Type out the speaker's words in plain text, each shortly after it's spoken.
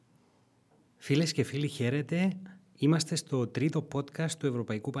Φίλες και φίλοι, χαίρετε. Είμαστε στο τρίτο podcast του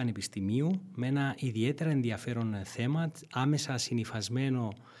Ευρωπαϊκού Πανεπιστημίου με ένα ιδιαίτερα ενδιαφέρον θέμα, άμεσα συνυφασμένο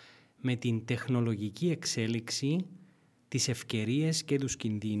με την τεχνολογική εξέλιξη, τις ευκαιρίες και τους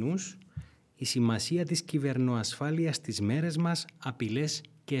κινδύνους, η σημασία της κυβερνοασφάλειας στις μέρες μας, απειλές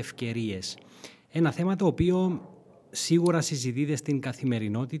και ευκαιρίες. Ένα θέμα το οποίο σίγουρα συζητείται στην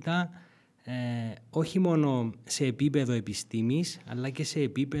καθημερινότητα, όχι μόνο σε επίπεδο επιστήμης, αλλά και σε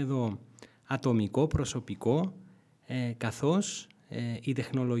επίπεδο ατομικό, προσωπικό, καθώς η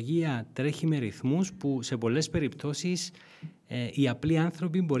τεχνολογία τρέχει με ρυθμούς που σε πολλές περιπτώσεις οι απλοί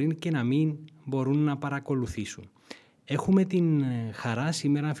άνθρωποι μπορεί και να μην μπορούν να παρακολουθήσουν. Έχουμε την χαρά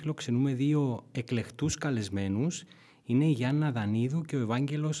σήμερα να φιλοξενούμε δύο εκλεκτούς καλεσμένους. Είναι η Γιάννα Δανίδου και ο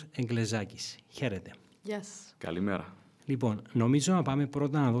Ευάγγελος Εγκλεζάκης. Χαίρετε. Yes. Καλημέρα. Λοιπόν, νομίζω να πάμε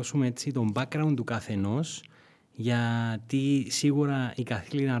πρώτα να δώσουμε έτσι τον background του καθενός, γιατί σίγουρα οι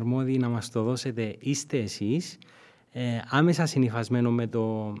καθήλυνα αρμόδιοι να μας το δώσετε είστε εσείς. Άμεσα συνυφασμένο με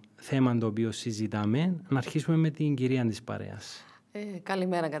το θέμα το οποίο συζητάμε, να αρχίσουμε με την κυρία της παρέας.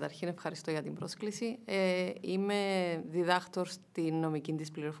 Καλημέρα καταρχήν, ευχαριστώ για την πρόσκληση. Είμαι διδάκτορ στην νομική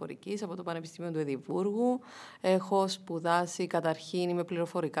της πληροφορικής από το Πανεπιστήμιο του Εδιμβούργου. Έχω σπουδάσει, καταρχήν είμαι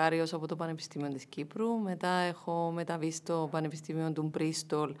πληροφορικάριος από το Πανεπιστήμιο της Κύπρου. Μετά έχω μεταβεί στο Πανεπιστήμιο του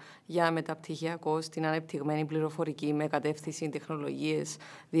Μπρίστολ για μεταπτυχιακό στην ανεπτυγμένη πληροφορική με κατεύθυνση τεχνολογίες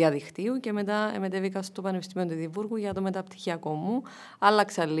διαδικτύου και μετά μετέβηκα στο Πανεπιστήμιο του Εδιμβούργου για το μεταπτυχιακό μου.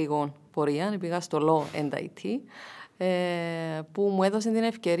 Άλλαξα λίγο πορεία, πήγα στο Law and IT. Που μου έδωσε την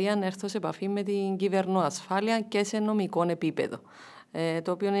ευκαιρία να έρθω σε επαφή με την κυβερνοασφάλεια και σε νομικό επίπεδο,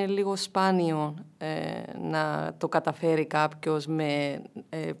 το οποίο είναι λίγο σπάνιο να το καταφέρει κάποιος με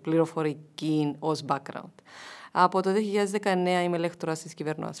πληροφορική ως background. Από το 2019 είμαι λέκτορας της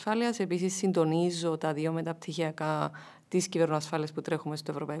κυβερνοασφάλειας, επίσης συντονίζω τα δύο μεταπτυχιακά της κυβερνοασφάλειας που τρέχουμε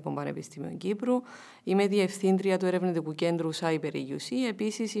στο Ευρωπαϊκό Πανεπιστήμιο Κύπρου. Είμαι διευθύντρια του ερευνητικού κέντρου Cyprus.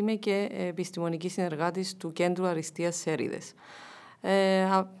 Επίσης είμαι και επιστημονική συνεργάτης του Κέντρου Αριστείας Σέριδες.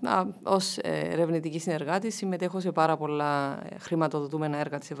 Ως ερευνητική συνεργάτης συμμετέχω σε πάρα πολλά χρηματοδοτούμενα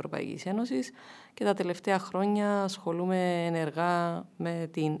έργα της Ευρωπαϊκής Ένωσης και τα τελευταία χρόνια ασχολούμαι ενεργά με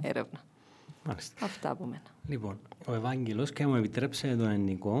την έρευνα. Μάλιστα. Αυτά από μένα. Λοιπόν, ο Ευάγγελος, και μου επιτρέψετε τον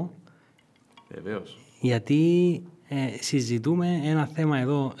ελληνικό. Βεβαίως. Γιατί συζητούμε ένα θέμα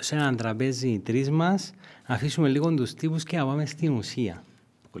εδώ σε έναν τραπέζι τρεις μας, αφήσουμε λίγο τους τύπους και να πάμε στην ουσία.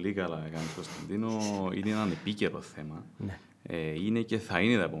 Πολύ καλά κάνεις, Κωνσταντίνο. Είναι ένα επίκαιρο θέμα. Ναι. Είναι και θα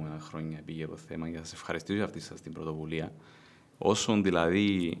είναι τα επόμενα χρόνια επίκαιρο θέμα και θα σας ευχαριστήσω για αυτή σας την πρωτοβουλία. Όσον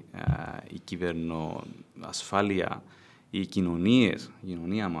δηλαδή η κυβερνοασφάλεια, η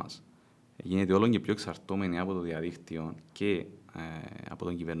κοινωνία μας γίνεται όλο και πιο εξαρτώμενη από το διαδίκτυο και από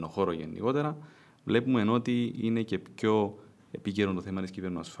τον κυβερνοχώρο γενικότερα, βλέπουμε ότι είναι και πιο επίκαιρο το θέμα της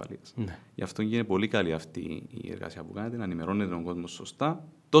κυβερνοασφάλειας. Ναι. Γι' αυτό είναι πολύ καλή αυτή η εργασία που κάνετε, να ενημερώνετε τον κόσμο σωστά,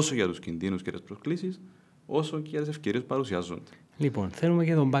 τόσο για τους κινδύνους και τις προσκλήσεις, όσο και για τις ευκαιρίες που παρουσιάζονται. Λοιπόν, θέλουμε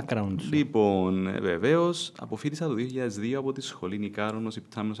και τον background σου. Λοιπόν, βεβαίως, αποφοίτησα το 2002 από τη Σχολή Νικάρων ως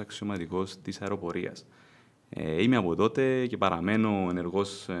υπτάμενος αξιωματικός της αεροπορίας. Είμαι από τότε και παραμένω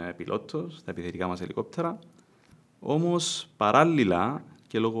ενεργός πιλότος στα επιθετικά μας ελικόπτερα. Όμως, παράλληλα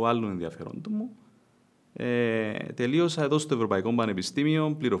και λόγω άλλων ενδιαφέροντων μου, τελείωσα εδώ στο Ευρωπαϊκό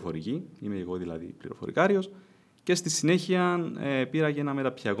Πανεπιστήμιο πληροφορική. Είμαι εγώ δηλαδή πληροφορικάριος. Και στη συνέχεια πήρα και ένα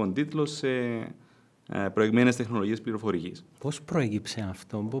μεταπτυχιακό τίτλο σε προηγμένες τεχνολογίες πληροφορικής. Πώς προέκυψε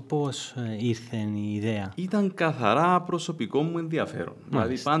αυτό, πώς ήρθε η ιδέα? Ήταν καθαρά προσωπικό μου ενδιαφέρον.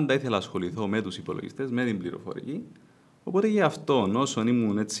 Δηλαδή πάντα ήθελα να ασχοληθώ με τους υπολογιστές, με την πληροφορική. Οπότε γι' αυτό, όσον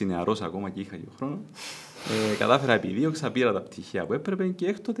ήμουν έτσι νεαρός ακόμα και είχα και χρόνο, κατάφερα επιδίωξα, πήρα τα πτυχία που έπρεπε και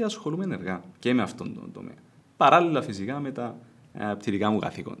έκτοτε ασχολούμαι ενεργά και με αυτόν τον τομέα. Παράλληλα φυσικά με τα πτυρικά μου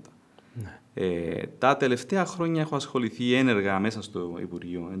καθήκοντα. Ναι. Τα τελευταία χρόνια έχω ασχοληθεί ένεργα μέσα στο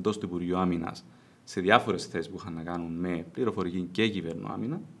Υπουργείο, εντός του Υπουργείου Άμυνας, σε διάφορες θέσεις που είχαν να κάνουν με πληροφορική και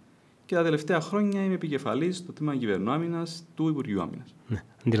κυβερνοάμυνα. Και τα τελευταία χρόνια είμαι επικεφαλής στο τμήμα κυβερνοάμυνας του Υπουργείου Άμυνας. Ναι.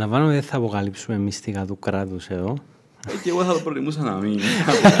 Αντιλαμβάνομαι δεν θα αποκαλύψουμε μυστικά του κράτους εδώ. Και εγώ θα το προτιμούσα να μην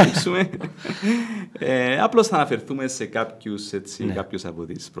αποκαλύψουμε. Απλώς θα αναφερθούμε σε κάποιους από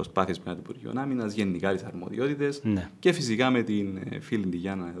τις προσπάθειες που είναι του Υπουργείου Άμυνας, γενικά τις αρμοδιότητες και φυσικά με την φίλη τη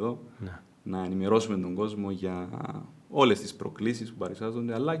Γιάννα εδώ να ενημερώσουμε τον κόσμο για όλες τις προκλήσεις που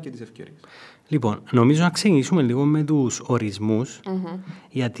παρουσιάζονται αλλά και τις ευκαιρίες. Λοιπόν, νομίζω να ξεκινήσουμε λίγο με τους ορισμούς,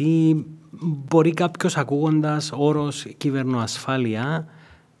 γιατί μπορεί κάποιος ακούγοντας όρος κυβερνοασφάλεια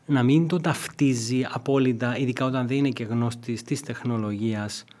να μην το ταυτίζει απόλυτα, ειδικά όταν δεν είναι και γνώστης της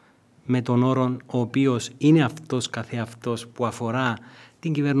τεχνολογίας, με τον όρο ο οποίος είναι αυτός καθεαυτός που αφορά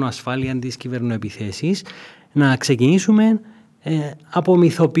την κυβερνοασφάλεια, τις κυβερνοεπιθέσεις. Να ξεκινήσουμε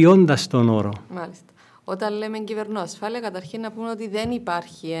απομυθοποιώντας τον όρο. Μάλιστα. Όταν λέμε κυβερνοασφάλεια, καταρχήν να πούμε ότι δεν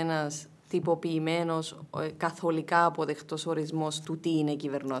υπάρχει ένας τυποποιημένος, καθολικά αποδεκτός ορισμός του τι είναι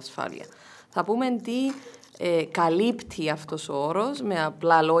κυβερνοασφάλεια. Θα πούμε τι καλύπτει αυτός ο όρος, με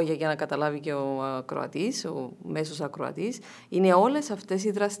απλά λόγια για να καταλάβει και ο ακροατής, ο μέσος ακροατής. Είναι όλες αυτές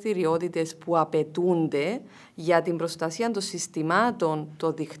οι δραστηριότητες που απαιτούνται για την προστασία των συστημάτων,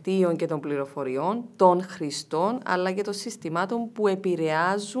 των δικτύων και των πληροφοριών, των χρηστών, αλλά και των συστημάτων που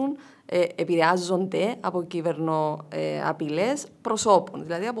επηρεάζονται από κυβερνοαπειλές προσώπων,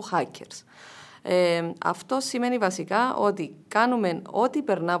 δηλαδή από hackers. Αυτό σημαίνει βασικά ότι κάνουμε ό,τι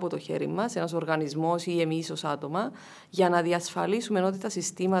περνά από το χέρι μας, ένας οργανισμός ή εμείς ως άτομα, για να διασφαλίσουμε ότι τα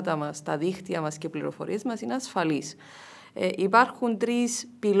συστήματα μας, τα δίκτυα μας και οι πληροφορίες μας είναι ασφαλείς. Υπάρχουν 3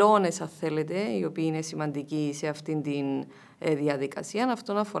 πυλώνες, αν θέλετε, οι οποίοι είναι σημαντικοί σε αυτήν την διαδικασία.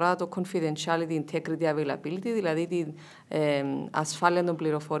 Αυτό αφορά το confidentiality, integrity, availability, δηλαδή την ασφάλεια των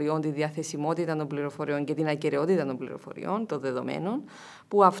πληροφοριών, τη διαθεσιμότητα των πληροφοριών και την ακεραιότητα των πληροφοριών, των δεδομένων,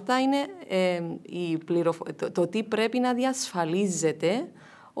 που αυτά είναι το τι πρέπει να διασφαλίζεται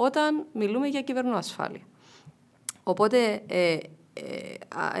όταν μιλούμε για κυβερνοασφάλεια. Οπότε,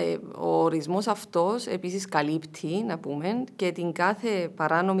 ο ορισμός αυτός επίσης καλύπτει, να πούμε, και την κάθε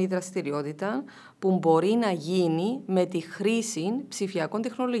παράνομη δραστηριότητα που μπορεί να γίνει με τη χρήση ψηφιακών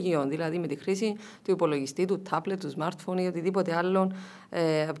τεχνολογιών, δηλαδή με τη χρήση του υπολογιστή, του τάμπλετ, του smartphone ή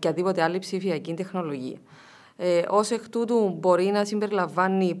οποιαδήποτε άλλη ψηφιακή τεχνολογία. Ως εκ τούτου μπορεί να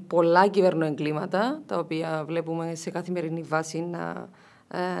συμπεριλαμβάνει πολλά κυβερνοεγκλήματα, τα οποία βλέπουμε σε καθημερινή βάση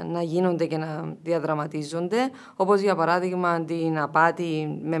να γίνονται και να διαδραματίζονται, όπως για παράδειγμα την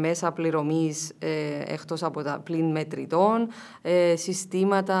απάτη με μέσα πληρωμής εκτός από τα πλην μετρητών,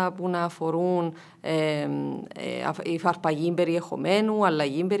 συστήματα που να αφορούν υφαρπαγή περιεχομένου,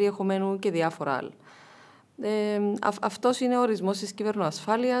 αλλαγή περιεχομένου και διάφορα άλλα. Αυτός είναι ο ορισμός της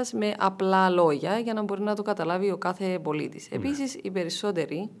κυβερνοασφάλειας με απλά λόγια για να μπορεί να το καταλάβει ο κάθε πολίτης. Επίσης, οι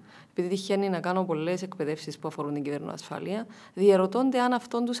περισσότεροι, επειδή τυχαίνει να κάνω πολλές εκπαιδεύσεις που αφορούν την κυβερνοασφάλεια, διερωτώνται αν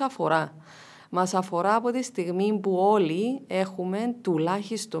αυτόν τους αφορά. Μας αφορά από τη στιγμή που όλοι έχουμε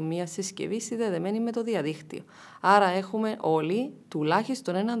τουλάχιστον μία συσκευή συνδεδεμένη με το διαδίκτυο. Άρα έχουμε όλοι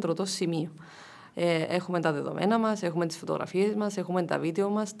τουλάχιστον έναν τροτό σημείο. Έχουμε τα δεδομένα μας, έχουμε τις φωτογραφίες μας, έχουμε τα βίντεο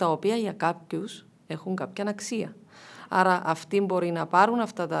μας, τα οποία για κάποιους έχουν κάποια αξία. Άρα αυτοί μπορεί να πάρουν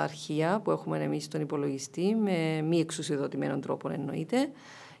αυτά τα αρχεία που έχουμε εμείς στον υπολογιστή, με μη εξουσιοδοτημένο τρόπο εννοείται,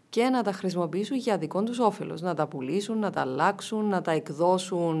 και να τα χρησιμοποιήσουν για δικό τους όφελος. Να τα πουλήσουν, να τα αλλάξουν, να τα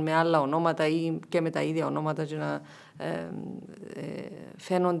εκδώσουν με άλλα ονόματα ή και με τα ίδια ονόματα και να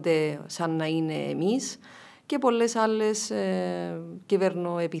φαίνονται σαν να είναι εμείς, και πολλές άλλες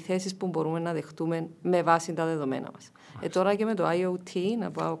κυβερνοεπιθέσεις που μπορούμε να δεχτούμε με βάση τα δεδομένα μας. Τώρα και με το IoT,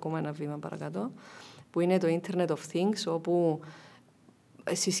 να πάω ακόμα ένα βήμα παρακάτω, που είναι το Internet of Things, όπου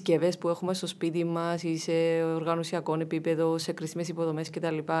συσκευές που έχουμε στο σπίτι μας ή σε οργανωσιακό επίπεδο, σε κρίσιμες υποδομές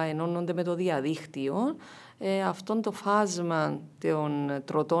κτλ. Ενώνονται με το διαδίκτυο, αυτόν το φάσμα των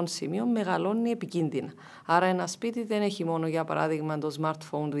τροτών σημείων μεγαλώνει επικίνδυνα. Άρα ένα σπίτι δεν έχει μόνο, για παράδειγμα, το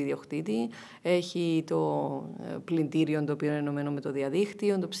smartphone του ιδιοκτήτη, έχει το πλυντήριο το οποίο είναι ενωμένο με το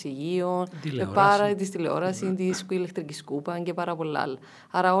διαδίκτυο, το ψυγείο, τη τηλεόραση, τη ηλεκτρική σκούπα και πάρα πολλά άλλα.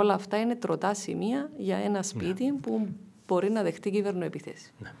 Άρα όλα αυτά είναι τροτά σημεία για ένα σπίτι που μπορεί να δεχτεί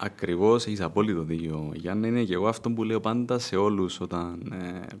κυβερνοεπιθέσεις. Ακριβώς, έχεις απόλυτο δίκιο, Γιάννη. Είναι και εγώ αυτό που λέω πάντα σε όλους όταν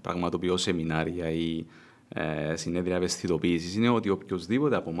πραγματοποιώ σεμινάρια ή συνέδρια ευαισθητοποίησης, είναι ότι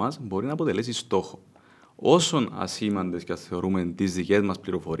οποιοδήποτε από εμάς μπορεί να αποτελέσει στόχο. Όσον ασήμαντες και ας θεωρούμε τις δικές μας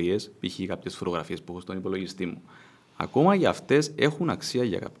πληροφορίες, π.χ. κάποιες φωτογραφίες που έχω στον υπολογιστή μου, ακόμα και αυτές έχουν αξία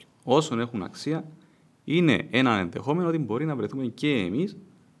για κάποιον. Όσον έχουν αξία, είναι ένα ενδεχόμενο ότι μπορεί να βρεθούμε και εμείς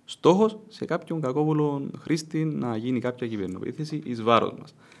στόχος σε κάποιον κακόβουλο χρήστη να γίνει κάποια κυβερνοεπίθεση εις βάρος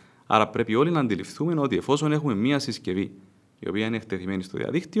μας. Άρα πρέπει όλοι να αντιληφθούμε ότι εφόσον έχουμε μία συσκευή η οποία είναι εκτεθειμένη στο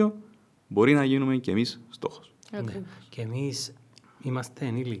διαδίκτυο, μπορεί να γίνουμε και εμείς στόχος. Ναι. Και εμείς είμαστε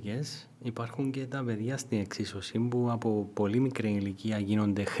ενήλικες. Υπάρχουν και τα παιδιά στην εξίσωση που από πολύ μικρή ηλικία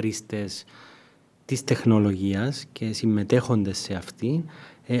γίνονται χρήστες της τεχνολογίας και συμμετέχοντες σε αυτή,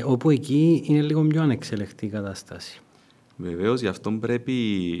 όπου εκεί είναι λίγο πιο ανεξελεκτή η κατάσταση. Βεβαίως, γι' αυτό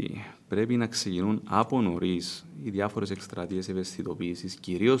πρέπει να ξεκινούν από νωρίς οι διάφορες εκστρατείες ευαισθητοποίησης,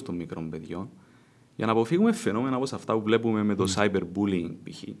 κυρίως των μικρών παιδιών, για να αποφύγουμε φαινόμενα όπως αυτά που βλέπουμε με το cyberbullying,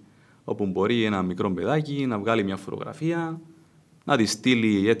 π.χ., όπου μπορεί ένα μικρό παιδάκι να βγάλει μια φωτογραφία, να τη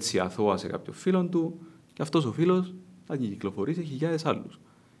στείλει έτσι αθώα σε κάποιον φίλο του, και αυτός ο φίλος θα την κυκλοφορήσει χιλιάδες άλλους.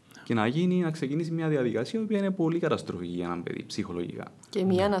 Και να ξεκινήσει μια διαδικασία που είναι πολύ καταστροφική για έναν παιδί, ψυχολογικά. Και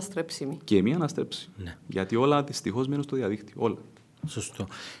μια αναστρέψιμη. Ναι. Γιατί όλα δυστυχώς μένουν στο διαδίκτυο. Όλα. Σωστό.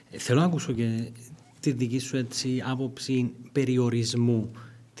 Θέλω να ακούσω και τη δική σου έτσι άποψη περιορισμού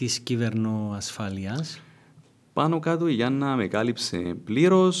της κυβερνοασφάλειας? Πάνω κάτω η Γιάννα με κάλυψε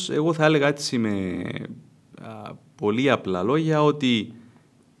πλήρως. Εγώ θα έλεγα έτσι με πολύ απλά λόγια ότι η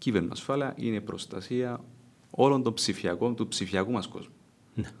κυβερνοασφάλεια είναι προστασία όλων των ψηφιακών, του ψηφιακού μας κόσμου.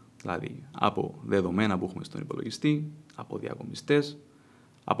 Ναι. Δηλαδή από δεδομένα που έχουμε στον υπολογιστή, από διακομιστές,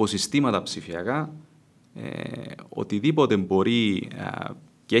 από συστήματα ψηφιακά, οτιδήποτε μπορεί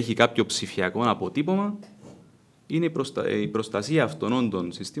και έχει κάποιο ψηφιακό αποτύπωμα, είναι η προστασία αυτών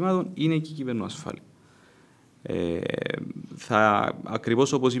των συστημάτων είναι και η κυβερνοασφάλεια.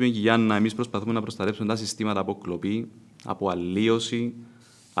 Ακριβώς όπως είπε και η Γιάννα, εμείς προσπαθούμε να προστατεύσουμε τα συστήματα από κλοπή, από αλλίωση,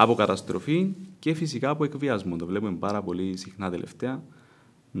 από καταστροφή και φυσικά από εκβιασμό. Το βλέπουμε πάρα πολύ συχνά τελευταία,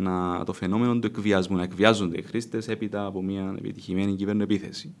 το φαινόμενο του εκβιασμού, να εκβιάζονται οι χρήστες έπειτα από μια επιτυχημένη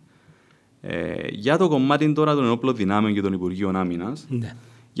κυβερνοεπίθεση. Για το κομμάτι τώρα των ενόπλων δυνάμεων και των Υπουργείων Άμυνας, Ναι.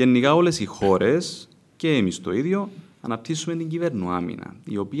 γενικά όλες οι χώρες και εμείς το ίδιο αναπτύσσουμε την κυβερνοάμυνα,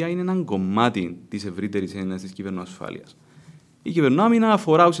 η οποία είναι ένα κομμάτι της ευρύτερης έννοιας της κυβερνοασφάλειας. Η κυβερνοάμυνα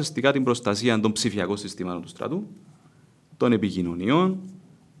αφορά ουσιαστικά την προστασία των ψηφιακών συστημάτων του στρατού, των επικοινωνιών,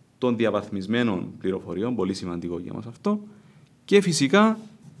 των διαβαθμισμένων πληροφοριών, πολύ σημαντικό για μας αυτό, και φυσικά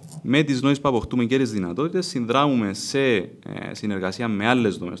με τις γνώσεις που αποκτούμε και τις δυνατότητες συνδράμουμε σε συνεργασία με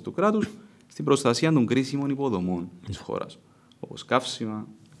άλλες δομές του κράτους στην προστασία των κρίσιμων υποδομών της χώρας, όπως καύσιμα,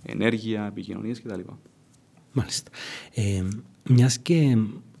 ενέργεια, επικοινωνίες κτλ. Μάλιστα. Μιας και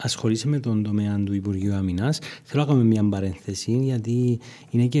ασχολείσαι με τον τομέα του Υπουργείου Άμυνας, θέλω να κάνουμε μια παρένθεση, γιατί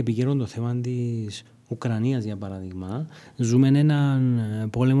είναι και επικαιρό το θέμα της Ουκρανίας, για παράδειγμα. Ζούμε έναν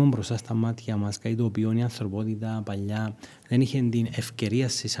πόλεμο μπροστά στα μάτια μας, κάτι το οποίο η ανθρωπότητα παλιά δεν είχε την ευκαιρία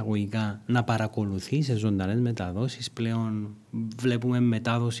εισαγωγικά να παρακολουθεί σε ζωντανές μεταδόσεις. Πλέον βλέπουμε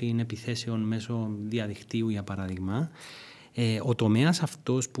μετάδοση επιθέσεων μέσω διαδικτύου, για παράδειγμα. Ο τομέας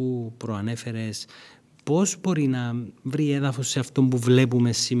αυτός που προανέφερες, πώς μπορεί να βρει έδαφος σε αυτό που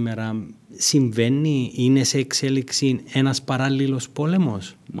βλέπουμε σήμερα? Συμβαίνει, είναι σε εξέλιξη ένας παράλληλος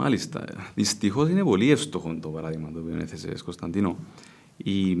πόλεμος? Μάλιστα. Δυστυχώς είναι πολύ εύστοχο το παράδειγμα το οποίο έθεσες, Κωνσταντίνο.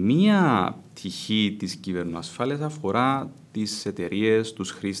 Η μία πτυχή της κυβερνοασφάλειας αφορά τις εταιρείες,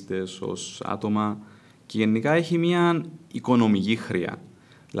 τους χρήστες ως άτομα και γενικά έχει μια οικονομική χρειά.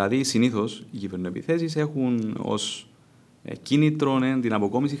 Δηλαδή, συνήθως οι κυβερνοεπιθέσεις έχουν ως κίνητρο την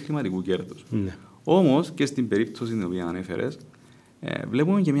αποκόμιση χρηματικού κέρδους. Ναι. Όμως και στην περίπτωση την οποία ανέφερες,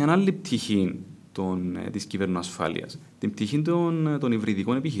 βλέπουμε και μια άλλη πτυχή της κυβερνοασφάλειας, την πτυχή των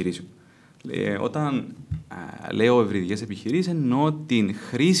υβριδικών επιχειρήσεων. Όταν λέω υβριδικές επιχειρήσεις, εννοώ την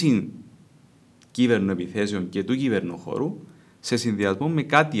χρήση κυβερνοεπιθέσεων και του κυβερνοχώρου σε συνδυασμό με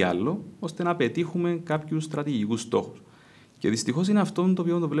κάτι άλλο, ώστε να πετύχουμε κάποιους στρατηγικούς στόχους. Και δυστυχώς είναι αυτό το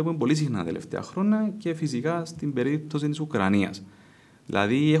οποίο το βλέπουμε πολύ συχνά τα τελευταία χρόνια και φυσικά στην περίπτωση της Ουκρανίας.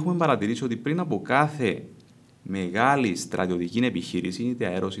 Δηλαδή, έχουμε παρατηρήσει ότι πριν από κάθε μεγάλη στρατιωτική επιχείρηση, είτε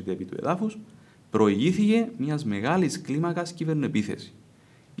αέρος είτε επί του εδάφους, προηγήθηκε μιας μεγάλης κλίμακας κυβερνοεπίθεση.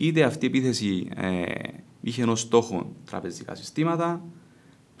 Είτε αυτή η επίθεση είχε ως στόχο τραπεζικά συστήματα,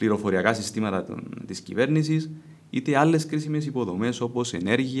 πληροφοριακά συστήματα της κυβέρνησης, είτε άλλες κρίσιμες υποδομές όπως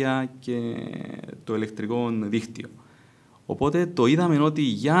ενέργεια και το ηλεκτρικό δίκτυο. Οπότε το είδαμε ότι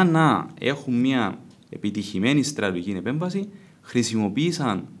για να έχουν μια επιτυχημένη στρατιωτική επέμβαση,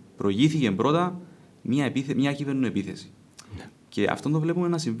 προηγήθηκε πρώτα μια κυβερνοεπίθεση. Ναι. Και αυτό το βλέπουμε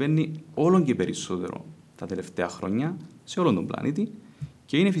να συμβαίνει όλο και περισσότερο τα τελευταία χρόνια σε όλον τον πλανήτη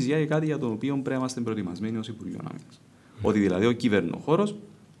και είναι φυσικά κάτι για το οποίο πρέπει να είμαστε προετοιμασμένοι ως Υπουργείο Άμυνας. Ότι δηλαδή ο κυβερνοχώρος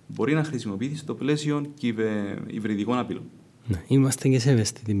μπορεί να χρησιμοποιηθεί στο πλαίσιο υβριδικών απειλών. Ναι, είμαστε και σε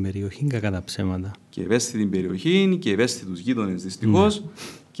ευαίσθητη περιοχή, κακά τα ψέματα. Και ευαίσθητη περιοχή και ευαίσθητους γείτονες δυστυχώς. Ναι.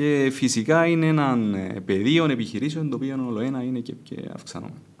 Και φυσικά είναι ένα πεδίο επιχειρήσεων το οποίο όλο ένα είναι και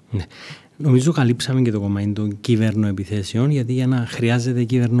αυξανόμενο. Ναι. Νομίζω καλύψαμε και το κομμάτι των κυβερνοεπιθέσεων, γιατί για να χρειάζεται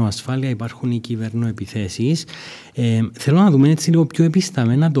κυβερνοασφάλεια υπάρχουν οι κυβερνοεπιθέσεις. Θέλω να δούμε έτσι λίγο πιο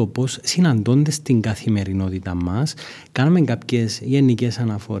επισταμένα το πώς συναντώνται στην καθημερινότητα μας. Κάναμε κάποιες γενικές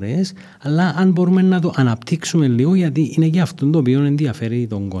αναφορές, αλλά αν μπορούμε να το αναπτύξουμε λίγο, γιατί είναι και αυτό το οποίο ενδιαφέρει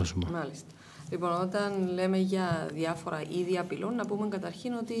τον κόσμο. Μάλιστα. Λοιπόν, όταν λέμε για διάφορα είδη απειλών, να πούμε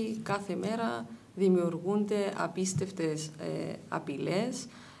καταρχήν ότι κάθε μέρα δημιουργούνται απίστευτες απειλές.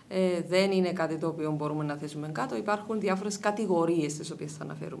 Δεν είναι κάτι το οποίο μπορούμε να θέσουμε κάτω. Υπάρχουν διάφορες κατηγορίες τις οποίες θα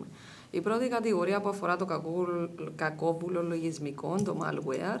αναφέρουμε. Η πρώτη κατηγορία που αφορά το κακόβουλο λογισμικό, το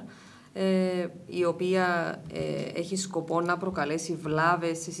malware, η οποία έχει σκοπό να προκαλέσει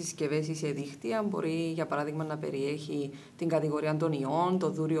βλάβες σε συσκευές ή σε δίκτυα. Μπορεί, για παράδειγμα, να περιέχει την κατηγορία των ιών,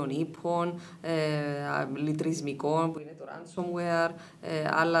 των δούριων ύπων, λιτρισμικών, που είναι το ransomware,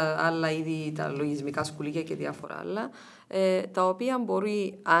 άλλα είδη, τα λογισμικά σκουλίκια και διάφορα άλλα. τα οποία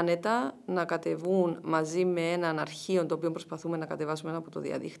μπορεί άνετα να κατεβούν μαζί με έναν αρχείο το οποίο προσπαθούμε να κατεβάσουμε από το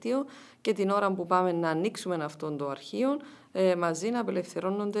διαδίκτυο και την ώρα που πάμε να ανοίξουμε αυτό το αρχείο μαζί να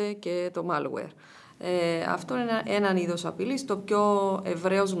απελευθερώνονται και το malware. Αυτό είναι έναν είδος απειλής, το πιο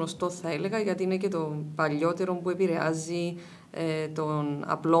ευρέως γνωστό θα έλεγα, γιατί είναι και το παλιότερο που επηρεάζει τον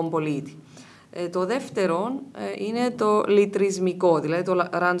απλό πολίτη. Το δεύτερο είναι το λιτρισμικό, δηλαδή το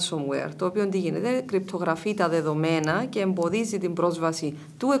ransomware, το οποίο τι γίνεται, κρυπτογραφεί τα δεδομένα και εμποδίζει την πρόσβαση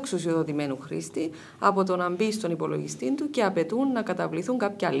του εξουσιοδοτημένου χρήστη από το να μπει στον υπολογιστή του και απαιτούν να καταβληθούν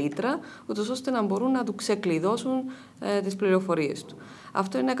κάποια λίτρα, ούτως ώστε να μπορούν να του ξεκλειδώσουν τις πληροφορίες του.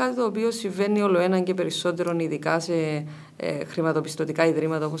 Αυτό είναι κάτι το οποίο συμβαίνει όλο έναν και περισσότερο, ειδικά σε χρηματοπιστωτικά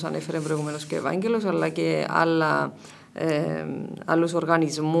ιδρύματα, όπως ανέφερε προηγουμένως και ο Ευάγγελος, αλλά και άλλους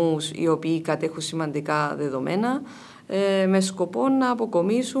οργανισμούς οι οποίοι κατέχουν σημαντικά δεδομένα με σκοπό να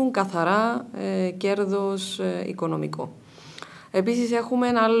αποκομίσουν καθαρά κέρδος οικονομικό. Επίσης έχουμε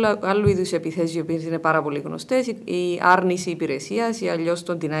άλλου είδους επιθέσεις οι οποίες είναι πάρα πολύ γνωστές, η άρνηση υπηρεσίας ή αλλιώς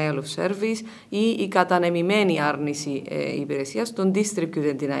το denial of service ή η κατανεμημένη άρνηση υπηρεσίας, το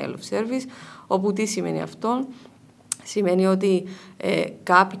distributed denial of service, όπου τι σημαίνει αυτό? Σημαίνει ότι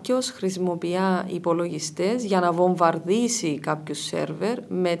κάποιος χρησιμοποιεί υπολογιστές για να βομβαρδίσει κάποιους σερβερ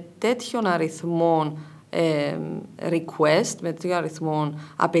με τέτοιον αριθμό request, με τέτοιον αριθμό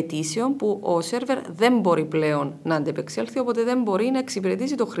απαιτήσεων που ο σερβερ δεν μπορεί πλέον να αντεπεξέλθει, οπότε δεν μπορεί να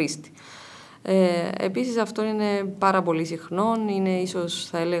εξυπηρετήσει το χρήστη. Επίσης αυτό είναι πάρα πολύ συχνό, είναι ίσως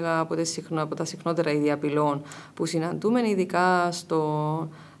θα έλεγα από τα συχνότερα είδη απειλών που συναντούμε, ειδικά στο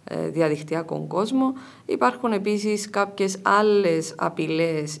διαδικτυακό κόσμο. Υπάρχουν επίσης κάποιες άλλες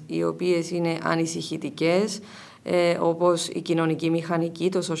απειλές οι οποίες είναι ανησυχητικές, όπως η κοινωνική μηχανική,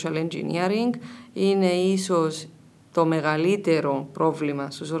 το social engineering, είναι ίσως το μεγαλύτερο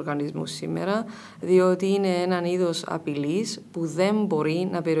πρόβλημα στους οργανισμούς σήμερα, διότι είναι έναν είδος απειλής που δεν μπορεί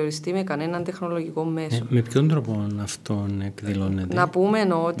να περιοριστεί με κανέναν τεχνολογικό μέσο. Με ποιον τρόπο αυτόν εκδηλώνεται? Να πούμε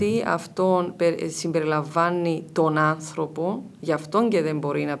ότι αυτόν συμπεριλαμβάνει τον άνθρωπο, γι' αυτόν και δεν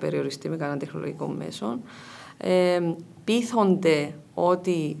μπορεί να περιοριστεί με κανέναν τεχνολογικό μέσο. Πείθονται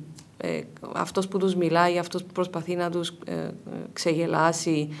ότι αυτός που τους μιλάει, αυτός που προσπαθεί να τους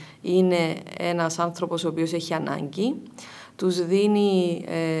ξεγελάσει είναι ένας άνθρωπος ο οποίος έχει ανάγκη. Τους δίνει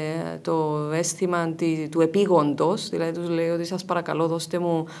το αίσθημα του επίγοντος, δηλαδή τους λέει ότι σας παρακαλώ δώστε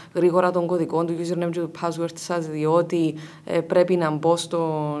μου γρήγορα τον κωδικό του username και του password σας, διότι πρέπει να μπω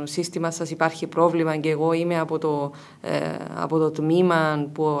στο σύστημα σας, υπάρχει πρόβλημα και εγώ είμαι από το τμήμα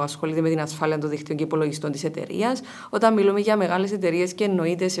που ασχολείται με την ασφάλεια των δικτύων και υπολογιστών της εταιρείας. Όταν μιλούμε για μεγάλες εταιρείες και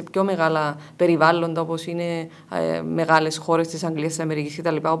εννοείται σε πιο μεγάλα περιβάλλοντα όπως είναι μεγάλες χώρες της Αγγλίας, της Αμερικής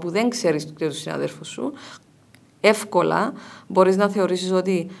κτλ., όπου δεν ξέρεις τους συναδέλφους σου, εύκολα μπορείς να θεωρήσεις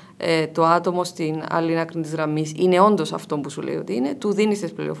ότι το άτομο στην άλλη άκρη της γραμμής είναι όντως αυτό που σου λέει ότι είναι, του δίνεις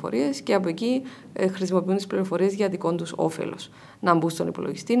τις πληροφορίες και από εκεί χρησιμοποιούν τις πληροφορίες για δικό τους όφελος. Να μπουν στον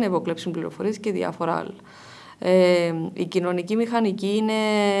υπολογιστή, να υποκλέψουν πληροφορίες και διάφορα άλλα. Η κοινωνική μηχανική είναι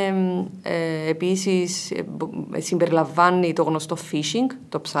επίσης συμπεριλαμβάνει το γνωστό phishing,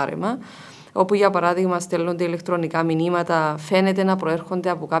 το ψάρεμα, όπου για παράδειγμα στέλνονται ηλεκτρονικά μηνύματα, φαίνεται να προέρχονται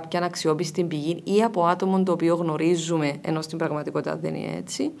από κάποια αξιόπιστη πηγή ή από άτομο το οποίο γνωρίζουμε, ενώ στην πραγματικότητα δεν είναι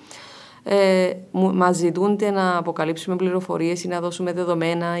έτσι. Μας ζητούνται να αποκαλύψουμε πληροφορίες ή να δώσουμε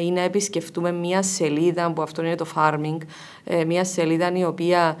δεδομένα ή να επισκεφτούμε μια σελίδα, που αυτό είναι το farming, μια σελίδα η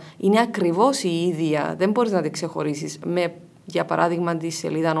οποία είναι ακριβώς η ίδια, δεν μπορείς να την ξεχωρίσεις με, για παράδειγμα, τη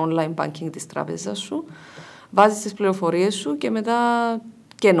σελίδα online banking της τράπεζας σου, βάζεις τις πληροφορίες σου και μετά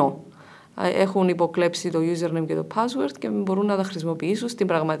κενό. Έχουν υποκλέψει το username και το password και μπορούν να τα χρησιμοποιήσουν στην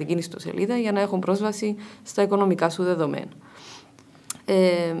πραγματική ιστοσελίδα για να έχουν πρόσβαση στα οικονομικά σου δεδομένα.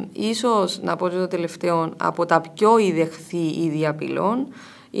 Ίσως, να πω το τελευταίο, από τα πιο ιδεχθή είδη απειλών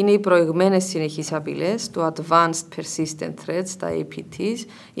είναι οι προηγμένες συνεχείς απειλές, το Advanced Persistent Threats, τα APTs.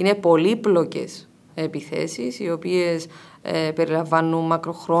 Είναι πολύπλοκες επιθέσεις, οι οποίες περιλαμβάνουν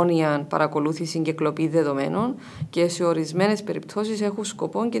μακροχρόνια παρακολούθηση και κλοπή δεδομένων και σε ορισμένες περιπτώσεις έχουν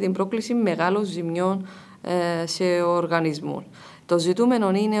σκοπό και την πρόκληση μεγάλων ζημιών σε οργανισμούς. Το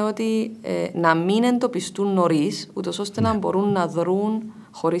ζητούμενο είναι ότι να μην εντοπιστούν νωρίς, ούτως ώστε να μπορούν να δρουν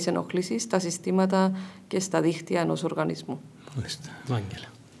χωρίς ενοχλήσεις στα συστήματα και στα δίκτυα ενός οργανισμού.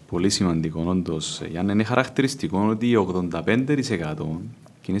 Πολύ σημαντικό, όντως. Γιάννη, είναι χαρακτηριστικό ότι 85%,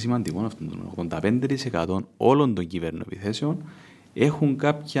 και είναι σημαντικό αυτό, 85% όλων των κυβερνοεπιθέσεων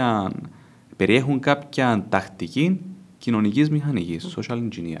περιέχουν κάποια τακτική κοινωνικής μηχανικής, social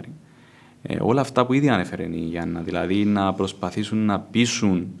engineering. Όλα αυτά που ήδη ανέφερε η Γιάννα, δηλαδή να προσπαθήσουν να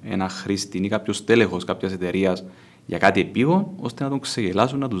πείσουν ένα χρήστη ή κάποιος τέλεχος κάποιας εταιρείας για κάτι επίγον, ώστε να τον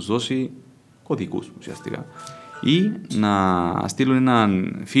ξεγελάσουν, να τους δώσει κωδικούς ουσιαστικά. ή να στείλουν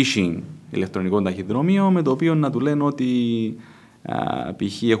έναν phishing ηλεκτρονικό ταχυδρομείο με το οποίο να του λένε ότι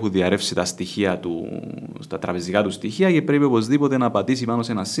π.χ. έχουν διαρρεύσει τα στοιχεία του, στα τραπεζικά του στοιχεία και πρέπει οπωσδήποτε να πατήσει πάνω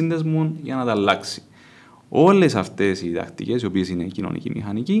σε ένα σύνδεσμο για να τα αλλάξει. Όλες αυτές οι τακτικές, οι οποίες είναι κοινωνική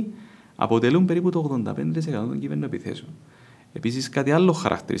μηχανική, αποτελούν περίπου το 85% των κυβερνοεπιθέσεων. Επίσης, κάτι άλλο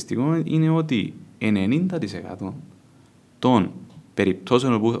χαρακτηριστικό είναι ότι 90% των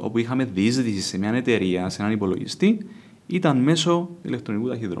περιπτώσεων όπου είχαμε διείσδυση σε μια εταιρεία, σε έναν υπολογιστή, ήταν μέσω ηλεκτρονικού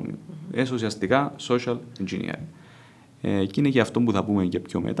ταχυδρομείου. Ουσιαστικά social engineering. Και είναι και αυτό που θα πούμε και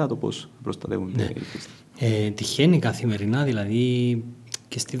πιο μετά, το πώς προστατεύονται οι χρήστες. Τυχαίνει καθημερινά, δηλαδή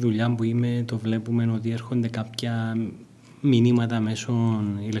και στη δουλειά που είμαι το βλέπουμε ότι έρχονται κάποια μηνύματα μέσω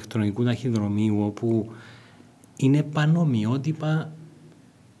ηλεκτρονικού ταχυδρομείου όπου είναι πανομοιότυπα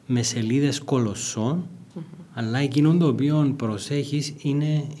με σελίδες κολοσσών, αλλά εκείνο το οποίο προσέχεις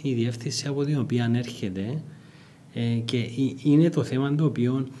είναι η διεύθυνση από την οποία έρχεται και είναι το θέμα το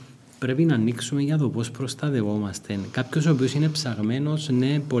οποίο πρέπει να ανοίξουμε για το πώς προστατευόμαστε. Κάποιος ο οποίος είναι ψαγμένος,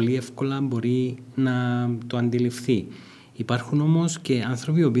 ναι, πολύ εύκολα μπορεί να το αντιληφθεί. Υπάρχουν όμως και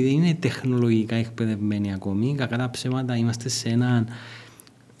άνθρωποι που δεν είναι τεχνολογικά εκπαιδευμένοι ακόμη. Κακά τα ψέματα, είμαστε σε ένα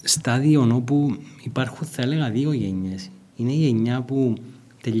στάδιο όπου υπάρχουν, θα έλεγα, δύο γενιές. Είναι η γενιά που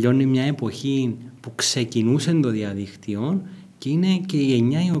τελειώνει μια εποχή που ξεκινούσε το διαδίκτυο και είναι και η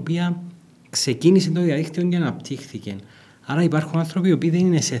γενιά η οποία ξεκίνησε το διαδίκτυο και αναπτύχθηκε. Άρα υπάρχουν άνθρωποι που δεν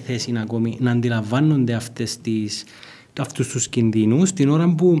είναι σε θέση ακόμη να αντιλαμβάνονται αυτούς τους κινδύνους την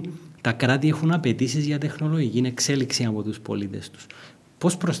ώρα που τα κράτη έχουν απαιτήσεις για τεχνολογική εξέλιξη από τους πολίτες τους.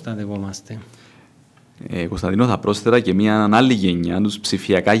 Πώς προστατευόμαστε? Κωνσταντίνο, θα πρόσθετα και μια άλλη γενιά, τους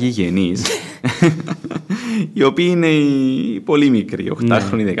ψηφιακά γηγενείς, οι οποίοι είναι οι πολύ μικροί,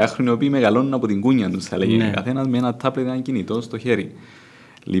 8χρονοι, 10χρονοι, οι οποίοι μεγαλώνουν από την κούνια τους, θα λέγει καθένας με ένα τάπλετ, ένα κινητό στο χέρι.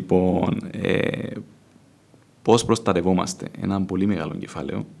 Λοιπόν, πώς προστατευόμαστε? Ένα πολύ μεγάλο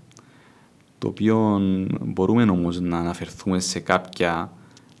κεφάλαιο, το μπορούμε όμως να αναφερθούμε σε κάποια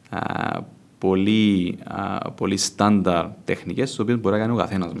πολύ στάνταρ τεχνικές, τις οποίες μπορεί να κάνει ο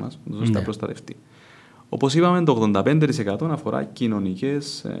καθένας μας, ώστε να προστατευτεί. Όπως είπαμε, το 85% αφορά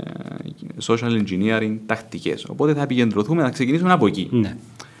κοινωνικές social engineering τακτικές. Οπότε θα επικεντρωθούμε να ξεκινήσουμε από εκεί. Ναι.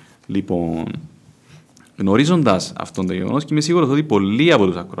 Λοιπόν, γνωρίζοντας αυτόν το γεγονός, και είμαι σίγουρος ότι πολλοί από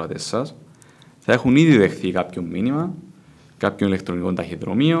τους ακροατές σας θα έχουν ήδη δεχθεί κάποιο μήνυμα, κάποιον ηλεκτρονικό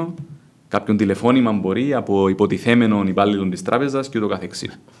ταχυδρομείο, κάποιον τηλεφώνημα μπορεί από υποτιθέμενον υπάλληλων της τράπεζας και ούτω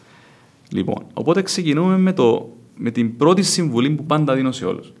καθεξής. Λοιπόν, οπότε ξεκινούμε με την πρώτη συμβουλή που πάντα δίνω σε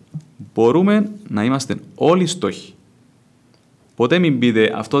όλους. Μπορούμε να είμαστε όλοι στόχοι. Ποτέ μην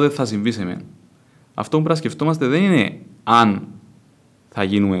πείτε αυτό δεν θα συμβεί σε μένα. Αυτό που πρέπει να σκεφτόμαστε δεν είναι αν θα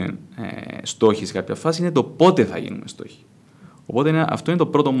γίνουμε στόχοι σε κάποια φάση, είναι το πότε θα γίνουμε στόχοι. Οπότε αυτό είναι το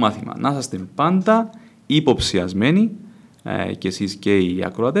πρώτο μάθημα. Να είσαστε πάντα υποψιασμένοι και εσείς και οι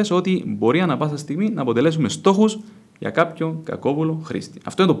ακροατές ότι μπορεί ανά πάσα στιγμή να αποτελέσουμε στόχους για κάποιον κακόβουλο χρήστη.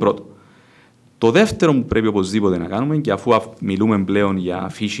 Αυτό είναι το πρώτο. Το δεύτερο που πρέπει οπωσδήποτε να κάνουμε, και αφού μιλούμε πλέον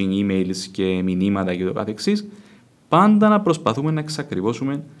για phishing emails και μηνύματα και το καθεξής, πάντα να προσπαθούμε να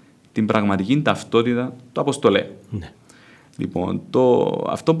εξακριβώσουμε την πραγματική ταυτότητα του αποστολέ. Ναι. Λοιπόν,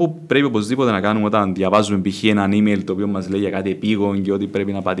 αυτό που πρέπει οπωσδήποτε να κάνουμε όταν διαβάζουμε π.χ. ένα email το οποίο μας λέει για κάτι επίγον και ότι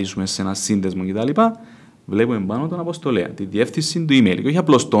πρέπει να πατήσουμε σε ένα σύνδεσμο κτλ., βλέπουμε πάνω τον αποστολέα, τη διεύθυνση του email και όχι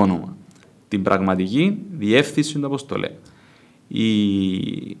απλώς το όνομα. Την πραγματική διεύθυνση του αποστολέα.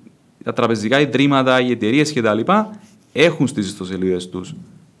 Τα τραπεζικά ιδρύματα, οι εταιρείες κτλ. Έχουν στις ιστοσελίδες τους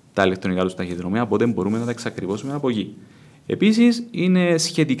τα ηλεκτρονικά τους ταχυδρομεία, οπότε μπορούμε να τα εξακριβώσουμε από εκεί. Επίσης, είναι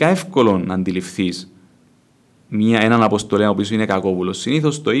σχετικά εύκολο να αντιληφθείς έναν αποστολέα ο οποίος είναι κακόβουλος.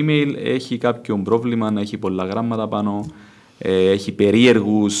 Συνήθως το email έχει κάποιο πρόβλημα, έχει πολλά γράμματα πάνω, έχει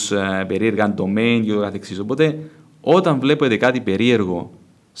περίεργα domain και το καθεξής. Οπότε, όταν βλέπετε κάτι περίεργο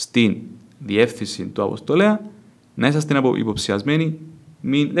στην διεύθυνση του αποστολέα, να είσαστε υποψιασμένοι,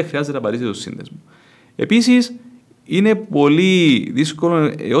 δεν χρειάζεται να πατήσετε το σύνδεσμο. Επίσης, είναι πολύ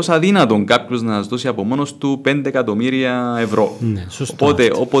δύσκολο έως αδύνατον κάποιος να σας δώσει από μόνος του 5 εκατομμύρια ευρώ. Ναι,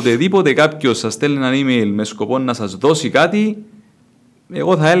 οπότε, οποτεδήποτε κάποιος σας στέλνει ένα email με σκοπό να σας δώσει κάτι,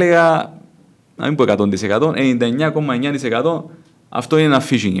 εγώ θα έλεγα, να μην πω 100%, 99,9% αυτό είναι ένα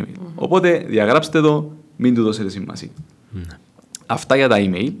phishing email. Οπότε, διαγράψτε το, μην του δώσετε σημασία. Αυτά για τα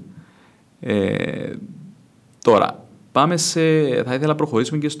email. Τώρα, θα ήθελα να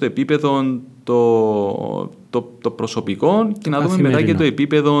προχωρήσουμε και στο επίπεδο το προσωπικό και να δούμε μετά και το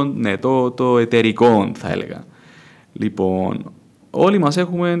επίπεδο το εταιρικό, θα έλεγα. Λοιπόν, όλοι μας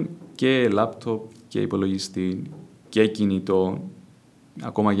έχουμε και λάπτοπ και υπολογιστή και κινητό,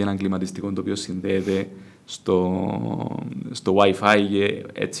 ακόμα και έναν κλιματιστικό το οποίο συνδέεται στο Wi-Fi και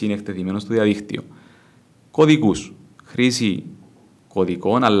έτσι είναι εκτεθειμένο στο διαδίκτυο. κωδικούς. Χρήση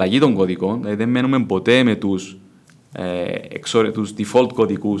κωδικών, αλλαγή των κωδικών, δηλαδή δεν μένουμε ποτέ με τους default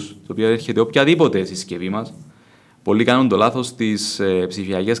κωδικούς, το οποίο έρχεται οποιαδήποτε συσκευή μας. Πολλοί κάνουν το λάθος στις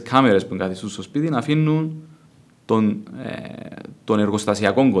ψηφιακές κάμερες που εγκαθιστούν στο σπίτι να αφήνουν τον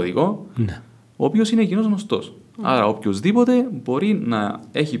εργοστασιακό κωδικό, ο οποίος είναι κοινώς γνωστός. Άρα οποιοσδήποτε μπορεί να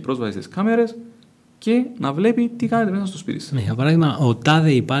έχει πρόσβαση στις κάμερες και να βλέπει τι κάνετε μέσα στο σπίτι σας. Για παράδειγμα, ο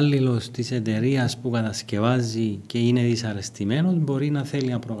τάδε υπάλληλος της εταιρείας που κατασκευάζει και είναι δυσαρεστημένος μπορεί να θέλει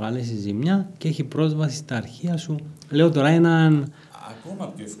να προκαλέσει ζημιά και έχει πρόσβαση στα αρχεία σου. Λέω τώρα έναν... Ακόμα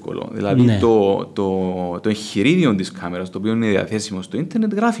πιο εύκολο. Δηλαδή το εγχειρίδιο της κάμερας, το οποίο είναι διαθέσιμο στο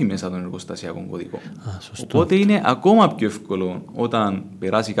ίντερνετ, γράφει μέσα τον εργοστασιακό κωδικό. Οπότε είναι ακόμα πιο εύκολο όταν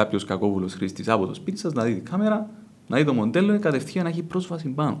περάσει κάποιος κακόβουλος χρήστης από το σπίτι σας να δει τη κάμερα, να δει το μοντέλο και κατευθείαν να έχει πρόσβαση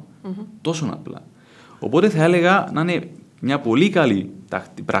πάνω. Τόσο απλά. Οπότε θα έλεγα να είναι μια πολύ καλή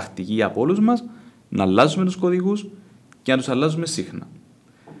πρακτική από όλους μας να αλλάζουμε τους κωδικούς και να τους αλλάζουμε συχνά.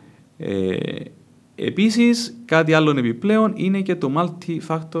 Επίσης, κάτι άλλο επιπλέον είναι και το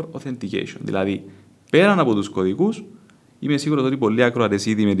multi-factor authentication. Δηλαδή, πέραν από τους κωδικούς, είμαι σίγουρος ότι πολλοί ακροατές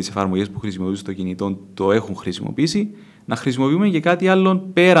ήδη με τις εφαρμογές που χρησιμοποιούν στο κινητό το έχουν χρησιμοποιήσει, να χρησιμοποιούμε και κάτι άλλο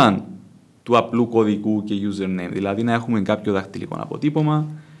πέραν του απλού κωδικού και username. Δηλαδή, να έχουμε κάποιο δακτυλικό αποτύπωμα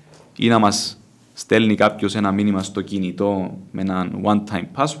ή να μας στέλνει κάποιος ένα μήνυμα στο κινητό με έναν one-time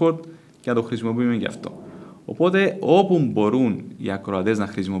password και να το χρησιμοποιούμε και αυτό. Οπότε, όπου μπορούν οι ακροατές να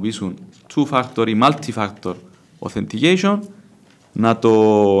χρησιμοποιήσουν two-factor ή multi-factor authentication, να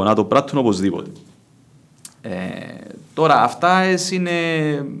το πράττουν οπωσδήποτε. Τώρα, αυτά είναι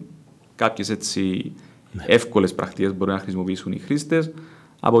κάποιες έτσι εύκολες πρακτικές που μπορούν να χρησιμοποιήσουν οι χρήστες.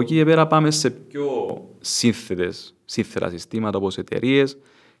 Από εκεί και πέρα πάμε σε πιο σύνθετα συστήματα όπως εταιρείες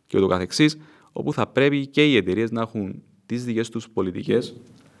και ούτω καθεξής, όπου θα πρέπει και οι εταιρείες να έχουν τις δικές τους πολιτικές,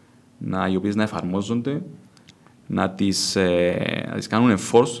 οι οποίες να εφαρμόζονται, να τις κάνουν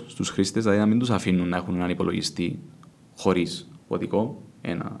enforce στους χρήστες, δηλαδή να μην τους αφήνουν να έχουν έναν υπολογιστή χωρίς κωδικό,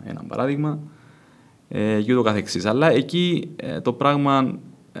 ένα παράδειγμα, και ούτω καθεξής. Αλλά εκεί το πράγμα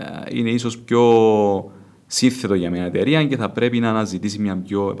είναι ίσως πιο σύνθετο για μια εταιρεία και θα πρέπει να αναζητήσει μια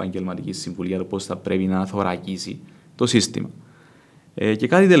πιο επαγγελματική συμβουλή για το πώς θα πρέπει να θωρακίσει το σύστημα. Και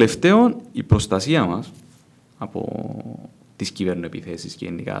κάτι τελευταίο, η προστασία μας από τις κυβερνοεπιθέσεις και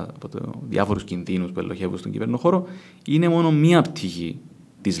γενικά από διάφορους κινδύνους που ελοχεύουν στον κυβερνοχώρο είναι μόνο μία πτυχή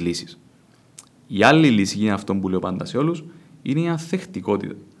της λύσης. Η άλλη λύση είναι αυτό που λέω πάντα σε όλους, είναι η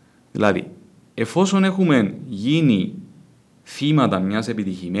ανθεκτικότητα. Δηλαδή, εφόσον έχουμε γίνει θύματα μιας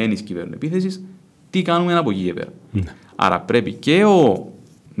επιτυχημένης κυβερνοεπίθεσης, τι κάνουμε από εκεί και πέρα. Άρα πρέπει και ο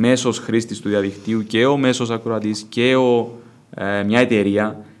μέσος χρήστης του διαδικτύου και ο μέσος ακροατής και μια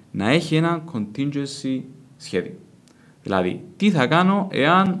εταιρεία να έχει ένα contingency σχέδιο. Δηλαδή, τι θα κάνω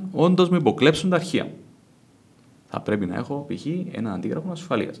εάν όντως με υποκλέψουν τα αρχεία. Θα πρέπει να έχω π.χ. ένα αντίγραφο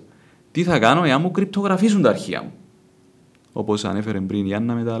ασφαλείας. Τι θα κάνω εάν μου κρυπτογραφήσουν τα αρχεία μου. Όπως ανέφερε πριν η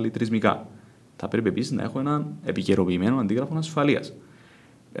Άννα με τα λιτρισμικά. Θα πρέπει επίσης να έχω ένα επικαιροποιημένο αντίγραφο ασφαλείας.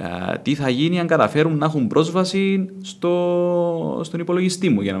 Τι θα γίνει αν καταφέρουν να έχουν πρόσβαση στον υπολογιστή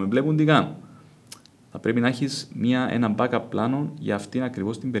μου για να με βλέπουν τι κάνω. Θα πρέπει να έχεις ένα backup πλάνο για αυτήν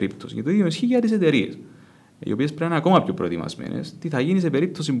ακριβώς την περίπτωση. Και το ίδιο ισχύει για τις εταιρείες, οι οποίες πρέπει να είναι ακόμα πιο προετοιμασμένες. Τι θα γίνει σε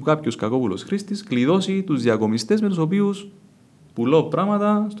περίπτωση που κάποιος κακόβουλος χρήστης κλειδώσει τους διακομιστές με τους οποίους πουλώ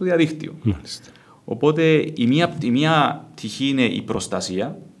πράγματα στο διαδίκτυο. Οπότε η μία πτυχή είναι η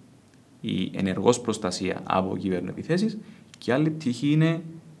προστασία, η ενεργός προστασία από κυβερνοεπιθέσεις, και η άλλη πτυχή είναι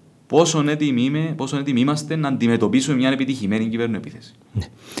πόσο έτοιμοι είμαστε να αντιμετωπίσουμε μια επιτυχημένη κυβερνοεπίθεση.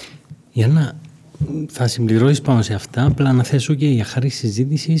 Γιάννα, θα συμπληρώσεις πάνω σε αυτά, απλά να θέσω και για χάρη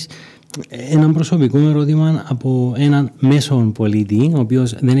συζήτησης ένα προσωπικό ερώτημα από έναν μέσον πολίτη, ο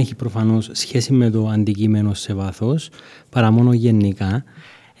οποίος δεν έχει προφανώς σχέση με το αντικείμενο σε βάθος, παρά μόνο γενικά.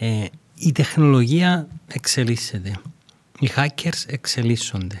 Η τεχνολογία εξελίσσεται. Οι hackers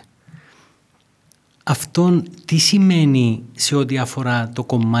εξελίσσονται. Αυτό τι σημαίνει σε ό,τι αφορά το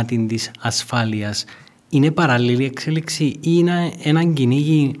κομμάτι της ασφάλειας? Είναι παράλληλη εξέλιξη ή είναι ένα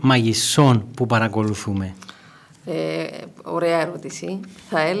κυνήγι μαγισσών που παρακολουθούμε? Ωραία ερώτηση.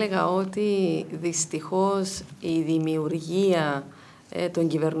 Θα έλεγα ότι δυστυχώς η δημιουργία των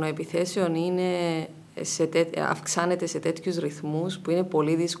κυβερνοεπιθέσεων αυξάνεται σε τέτοιους ρυθμούς που είναι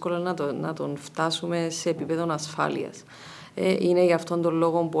πολύ δύσκολο να τον φτάσουμε σε επίπεδο ασφάλειας. Είναι για αυτόν τον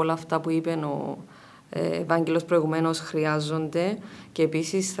λόγο που όλα αυτά που είπε ο Ευάγγελος προηγουμένως χρειάζονται, και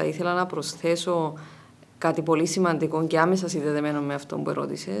επίσης θα ήθελα να προσθέσω κάτι πολύ σημαντικό και άμεσα συνδεδεμένο με αυτό που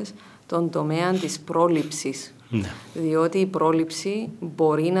ερώτησες, τον τομέα της πρόληψης. Διότι η πρόληψη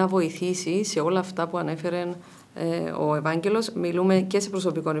μπορεί να βοηθήσει σε όλα αυτά που ανέφερε ο Ευάγγελος, μιλούμε και σε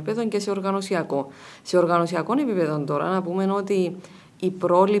προσωπικό επίπεδο και σε οργανωσιακό. Σε οργανωσιακό επίπεδο τώρα να πούμε ότι η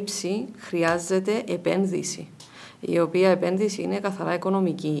πρόληψη χρειάζεται επένδυση, η οποία επένδυση είναι καθαρά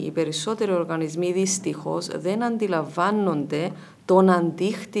οικονομική. Οι περισσότεροι οργανισμοί δυστυχώς δεν αντιλαμβάνονται τον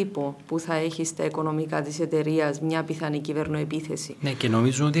αντίκτυπο που θα έχει στα οικονομικά της εταιρείας μια πιθανή κυβερνοεπίθεση. Ναι, και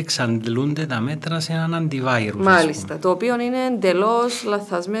νομίζω ότι εξαντλούνται τα μέτρα σε έναν αντιβάιρους. Μάλιστα, το οποίο είναι εντελώς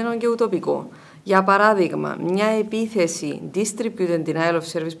λαθασμένο και ουτοπικό. Για παράδειγμα, μια επίθεση distributed denial of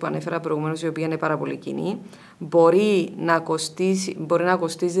service που ανέφερα προηγουμένως, η οποία είναι πάρα πολύ κοινή, μπορεί να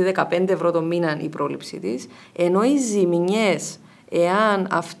κοστίζει 15 ευρώ το μήνα η πρόληψη της, ενώ οι ζημιές, εάν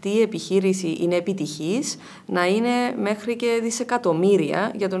αυτή η επιχείρηση είναι επιτυχής, να είναι μέχρι και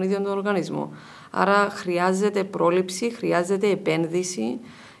δισεκατομμύρια για τον ίδιο τον οργανισμό. Άρα χρειάζεται πρόληψη, χρειάζεται επένδυση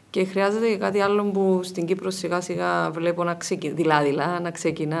και χρειάζεται και κάτι άλλο που στην Κύπρο σιγά σιγά βλέπω να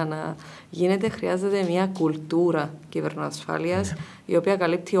ξεκινά να γίνεται. Χρειάζεται μια κουλτούρα κυβερνοασφάλειας, η οποία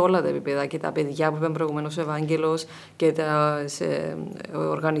καλύπτει όλα τα επίπεδα, και τα παιδιά που είπε προηγουμένως ο Ευάγγελος, και τα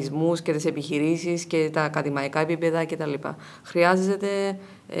οργανισμούς και τις επιχειρήσεις και τα ακαδημαϊκά επίπεδα κτλ. Χρειάζεται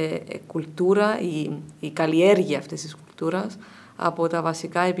κουλτούρα, η καλλιέργεια αυτής της κουλτούρας από τα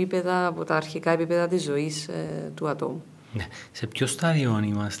βασικά επίπεδα, από τα αρχικά επίπεδα της ζωής του ατόμου. Ναι. Σε ποιο στάδιο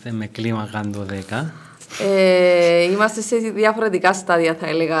είμαστε με κλίμακα το 10? Είμαστε σε διαφορετικά στάδια, θα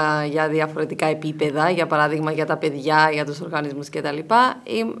έλεγα, για διαφορετικά επίπεδα. Για παράδειγμα, για τα παιδιά, για τους οργανισμούς κτλ.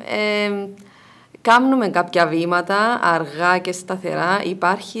 Κάνουμε κάποια βήματα αργά και σταθερά.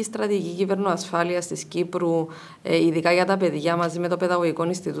 Υπάρχει στρατηγική κυβερνοασφάλειας της Κύπρου, ειδικά για τα παιδιά. Μαζί με το Παιδαγωγικό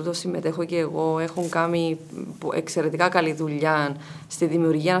Ινστιτούτο συμμετέχω και εγώ. Έχουν κάνει εξαιρετικά καλή δουλειά στη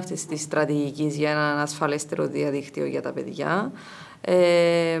δημιουργία αυτής της στρατηγικής για έναν ασφαλέστερο διαδίκτυο για τα παιδιά.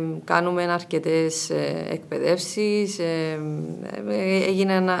 Κάνουμε αρκετές εκπαιδεύσεις.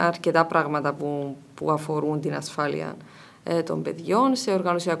 Έγιναν αρκετά πράγματα που αφορούν την ασφάλεια των παιδιών. Σε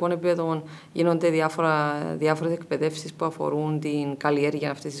οργανωσιακό επίπεδο γίνονται διάφορες εκπαιδεύσεις που αφορούν την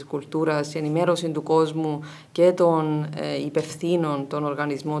καλλιέργεια αυτής της κουλτούρας, ενημέρωση του κόσμου και των υπευθύνων των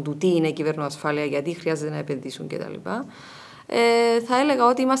οργανισμών του τι είναι κυβερνοασφάλεια, γιατί χρειάζεται να επενδύσουν κτλ. Θα έλεγα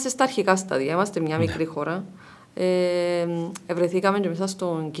ότι είμαστε στα αρχικά στάδια, είμαστε μια μικρή χώρα. Βρεθήκαμε και μέσα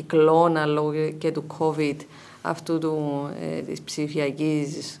στον κυκλώνα λόγω και του COVID αυτού της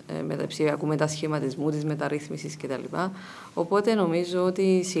ψηφιακού μετασχηματισμού, της μεταρρύθμισης κτλ. Οπότε νομίζω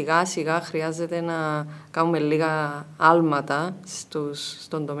ότι σιγά σιγά χρειάζεται να κάνουμε λίγα άλματα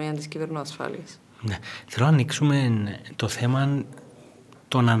στον τομέα της κυβερνοασφάλειας. Ναι. Θέλω να ανοίξουμε το θέμα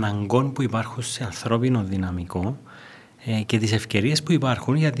των αναγκών που υπάρχουν σε ανθρώπινο δυναμικό και τις ευκαιρίες που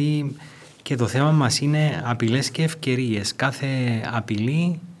υπάρχουν, γιατί και το θέμα μας είναι απειλές και ευκαιρίες. Κάθε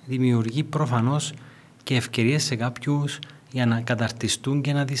απειλή δημιουργεί προφανώς και ευκαιρίες σε κάποιους για να καταρτιστούν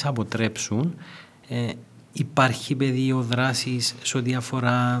και να τις αποτρέψουν. Υπάρχει πεδίο δράσης σε ό,τι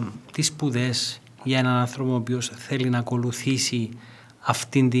αφορά τις σπουδές για έναν άνθρωπο ο οποίος θέλει να ακολουθήσει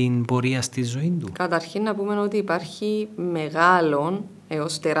αυτήν την πορεία στη ζωή του? Καταρχήν να πούμε ότι υπάρχει μεγάλο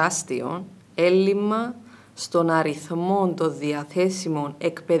έως τεράστιο έλλειμμα στον αριθμό των διαθέσιμων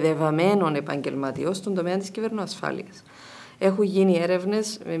εκπαιδευμένων επαγγελματιών στον τομέα της κυβερνοασφάλειας. Έχουν γίνει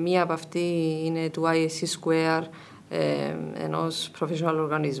έρευνες, μία από αυτή είναι του ISC Square, ενός professional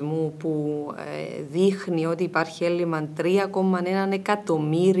οργανισμού, που δείχνει ότι υπάρχει έλλειμμα 3,1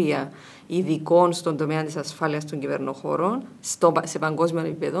 εκατομμύρια ειδικών στον τομέα της ασφάλειας των κυβερνοχώρων σε παγκόσμιο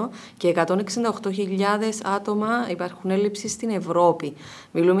επίπεδο, και 168.000 άτομα υπάρχουν έλλειψη στην Ευρώπη.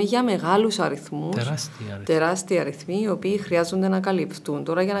 Μιλούμε για μεγάλους αριθμούς, τεράστια αριθμοί, οι οποίοι χρειάζονται να καλυφθούν.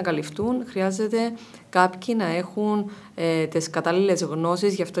 Τώρα, για να καλυφθούν χρειάζεται κάποιοι να έχουν τις κατάλληλες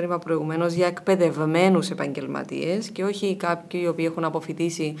γνώσεις, γι' αυτό είπα προηγουμένως, για εκπαιδευμένους επαγγελματίες, και όχι κάποιοι οι οποίοι έχουν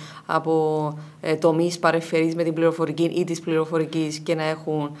αποφοιτήσει από τομείς παρεμφερείς με την πληροφορική ή της πληροφορικής και να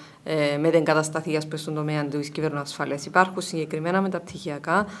έχουν μετεγκατασταθεί στον τομέα της κυβερνοασφάλειας. Υπάρχουν συγκεκριμένα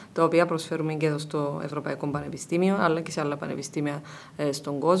μεταπτυχιακά, τα οποία προσφέρουμε και εδώ στο Ευρωπαϊκό Πανεπιστήμιο, αλλά και σε άλλα πανεπιστήμια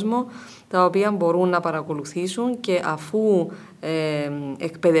στον κόσμο, τα οποία μπορούν να παρακολουθήσουν και αφού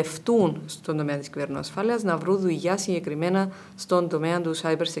εκπαιδευτούν στον τομέα της κυβερνοασφάλειας, να βρουν δουλειά συγκεκριμένα στον τομέα του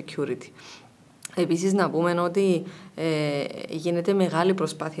cyber security. Επίσης, να πούμε ότι γίνεται μεγάλη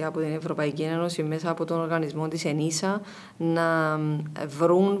προσπάθεια από την Ευρωπαϊκή Ένωση μέσα από τον οργανισμό της ΕΝΙΣΑ να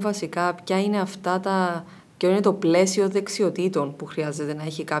βρουν βασικά ποιο είναι το πλαίσιο δεξιοτήτων που χρειάζεται να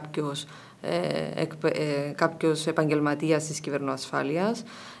έχει κάποιος επαγγελματίας της κυβερνοασφάλειας.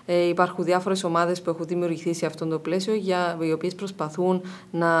 Υπάρχουν διάφορες ομάδες που έχουν δημιουργηθεί σε αυτό το πλαίσιο, οι οποίες προσπαθούν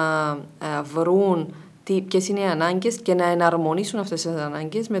να βρουν ποιες είναι οι ανάγκες και να εναρμονίσουν αυτές τις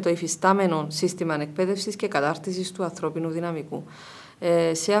ανάγκες με το υφιστάμενο σύστημα εκπαίδευσης και κατάρτισης του ανθρώπινου δυναμικού.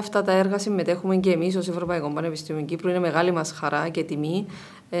 Σε αυτά τα έργα συμμετέχουμε και εμείς ως Ευρωπαϊκό Πανεπιστήμιο Κύπρου. Είναι μεγάλη μας χαρά και τιμή,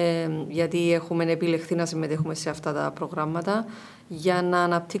 γιατί έχουμε επιλεχθεί να συμμετέχουμε σε αυτά τα προγράμματα για να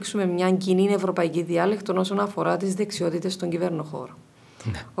αναπτύξουμε μια κοινή ευρωπαϊκή διάλεκτο όσον αφορά τις δεξιότητες στον κυβερνοχώρο.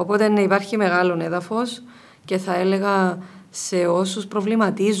 Ναι. Οπότε υπάρχει μεγάλο έδαφος και θα έλεγα σε όσους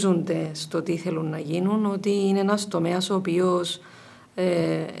προβληματίζονται στο τι θέλουν να γίνουν ότι είναι ένας τομέας ο οποίος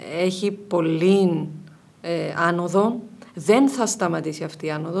έχει πολύ άνοδο. Δεν θα σταματήσει αυτή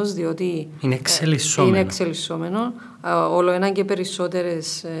η άνοδος, διότι είναι εξελισσόμενο. Όλο ένα και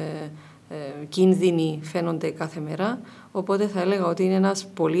περισσότερες κίνδυνοι φαίνονται κάθε μέρα. Οπότε θα έλεγα ότι είναι ένας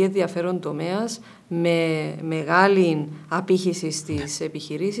πολύ ενδιαφέρον τομέας με μεγάλη απήχηση στις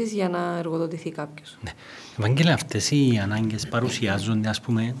επιχειρήσεις για να εργοδοτηθεί κάποιος. Ναι. Ευαγγέλη, αυτές οι ανάγκες παρουσιάζονται, ας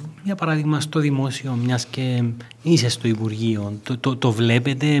πούμε, για παράδειγμα στο δημόσιο, μιας και είσαι στο Υπουργείο. Το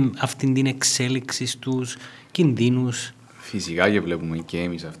βλέπετε αυτήν την εξέλιξη στους κινδύνους? Φυσικά και βλέπουμε και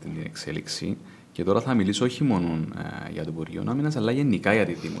εμείς αυτήν την εξέλιξη. Και τώρα θα μιλήσω όχι μόνο για το Υπουργείο Άμυνας, αλλά γενικά για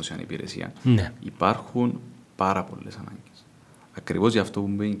τη δημόσια υπηρεσία. Ναι. Υπάρχουν πάρα πολλές ανάγκες. Ακριβώς για αυτό που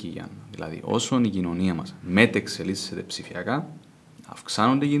είπε και η Γιάννα. Δηλαδή, όσον η κοινωνία μας μετεξελίσσεται ψηφιακά,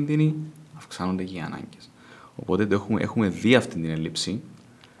 αυξάνονται οι κίνδυνοι, αυξάνονται και οι ανάγκες. Οπότε έχουμε δει αυτή την έλλειψη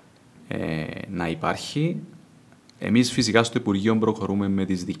να υπάρχει. Εμείς φυσικά στο Υπουργείο προχωρούμε με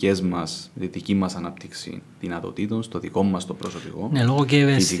τη δική μας ανάπτυξη δυνατοτήτων, στο δικό μας το προσωπικό. Ναι, λόγω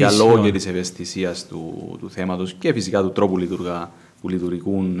και φυσικά λόγω και της ευαισθησίας του θέματος και φυσικά του τρόπου που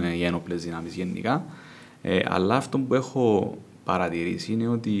λειτουργούν οι ένοπλες δυνάμεις γενικά. Αλλά αυτό που έχω παρατηρήσει είναι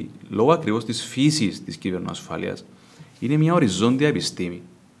ότι λόγω ακριβώς της φύσης της κυβερνοασφάλειας είναι μια οριζόντια επιστήμη.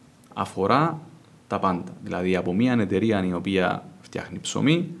 Αφορά τα πάντα. Δηλαδή από μια εταιρεία η οποία φτιάχνει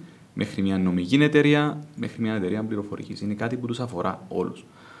ψωμί, μέχρι μια νομική εταιρεία, μέχρι μια εταιρεία πληροφορικής. Είναι κάτι που τους αφορά όλους.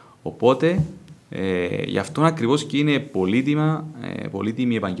 Οπότε, γι' αυτό ακριβώς και είναι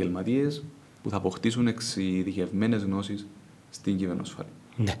πολύτιμοι επαγγελματίες που θα αποκτήσουν εξειδικευμένες γνώσεις στην κυβερνοασφάλεια.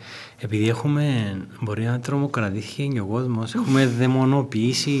 Ναι. Επειδή μπορεί να τρομοκρατήσει και ο κόσμος, έχουμε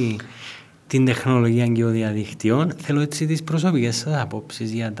δαιμονοποιήσει την τεχνολογία και των διαδικτυών. Θέλω έτσι τις προσωπικές σας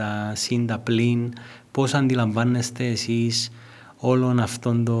απόψεις για τα συν, τα πλην, πώς αντιλαμβάνεστε εσείς όλων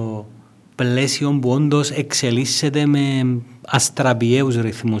αυτών το πλαίσιο που όντως εξελίσσεται με αστραπιαίους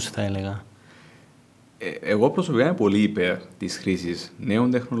ρυθμούς, θα έλεγα. Εγώ προσωπικά είμαι πολύ υπέρ της χρήσης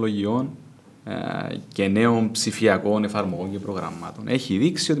νέων τεχνολογιών και νέων ψηφιακών εφαρμογών και προγραμμάτων. Έχει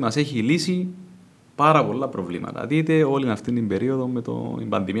δείξει ότι μας έχει λύσει πάρα πολλά προβλήματα. Δείτε όλη αυτή την περίοδο με την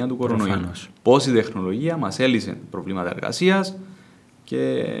πανδημία του κορονοϊού. Πώς η τεχνολογία μας έλυσε προβλήματα εργασίας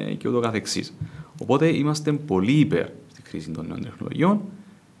και ούτω καθεξής. Οπότε είμαστε πολύ υπέρ στη χρήση των νέων τεχνολογιών.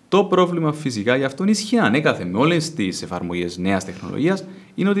 Το πρόβλημα φυσικά, γι' αυτό ισχύει ανέκαθεν με όλες τις εφαρμογές νέας τεχνολογίας,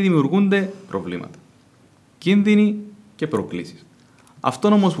 είναι ότι δημιουργούνται προβλήματα. Κίνδυνοι και προκλήσεις. Αυτό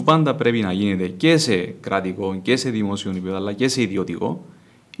όμως που πάντα πρέπει να γίνεται και σε κρατικό και σε δημόσιο επίπεδο, αλλά και σε ιδιωτικό,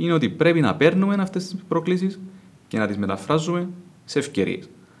 είναι ότι πρέπει να παίρνουμε αυτές τις προκλήσεις και να τις μεταφράζουμε σε ευκαιρίες.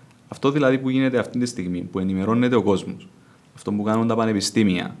 Αυτό δηλαδή που γίνεται αυτή τη στιγμή, που ενημερώνεται ο κόσμος, αυτό που κάνουν τα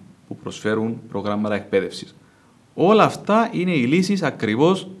πανεπιστήμια, που προσφέρουν προγράμματα εκπαίδευσης. Όλα αυτά είναι οι λύσεις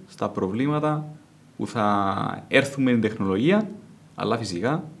ακριβώς στα προβλήματα που θα έρθουν με την τεχνολογία, αλλά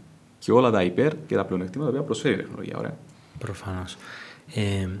φυσικά και όλα τα υπέρ και τα πλεονεκτήματα που προσφέρει η τεχνολογία. Ωραία. Προφανώς.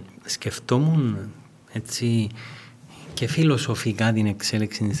 Σκεφτόμουν έτσι και φιλοσοφικά την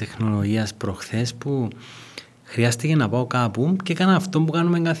εξέλιξη της τεχνολογίας προχθές, που χρειάστηκε να πάω κάπου και έκανα αυτό που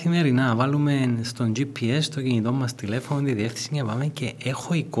κάνουμε καθημερινά. Βάλουμε στον GPS, στο κινητό μας τηλέφωνο, τη διεύθυνση και πάμε, και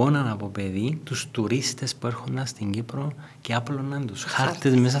έχω εικόνα από παιδί τους τουρίστες που έρχονταν στην Κύπρο και άπλωναν τους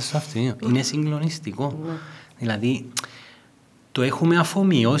χάρτες μέσα στο αυτοκίνητο. Είναι συγκλονιστικό. Δηλαδή, το έχουμε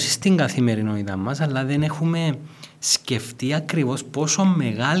αφομοιώσει στην καθημερινότητα μας, αλλά δεν έχουμε σκεφτεί ακριβώς πόσο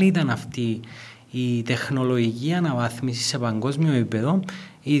μεγάλη ήταν αυτή η τεχνολογική αναβάθμιση σε παγκόσμιο επίπεδο,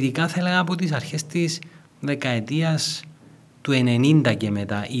 ειδικά θα έλεγα από τις αρχές της δεκαετίας του 90 και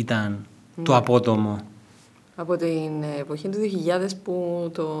μετά ήταν το απότομο. Από την εποχή του 2000 που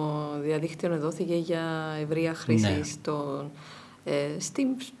το διαδίκτυο δόθηκε για ευρεία χρήση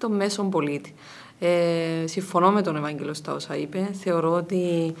στο μέσον πολίτη. Συμφωνώ με τον Ευάγγελο στα όσα είπε. Θεωρώ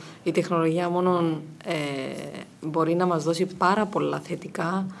ότι η τεχνολογία μόνο μπορεί να μας δώσει πάρα πολλά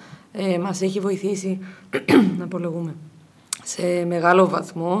θετικά. Μας έχει βοηθήσει να απολογούμε σε μεγάλο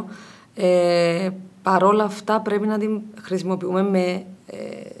βαθμό. Παρόλα αυτά πρέπει να την χρησιμοποιούμε με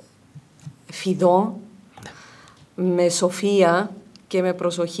φιδό, με σοφία και με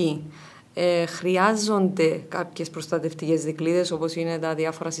προσοχή. Χρειάζονται κάποιες προστατευτικές δικλείδες, όπως είναι τα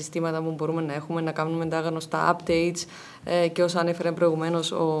διάφορα συστήματα που μπορούμε να έχουμε, να κάνουμε τα γνωστά updates και όσα ανέφερε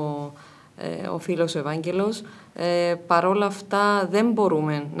προηγουμένως ο ο φίλος ο Ευάγγελος. Παρόλα αυτά δεν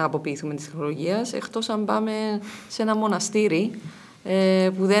μπορούμε να αποποιηθούμε της τεχνολογίας, εκτός αν πάμε σε ένα μοναστήρι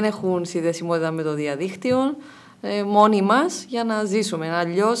που δεν έχουν συνδεσιμότητα με το διαδίκτυο, μόνοι μας για να ζήσουμε.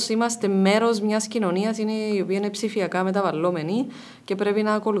 Αλλιώς είμαστε μέρος μιας κοινωνίας η οποία είναι ψηφιακά μεταβαλλόμενη και πρέπει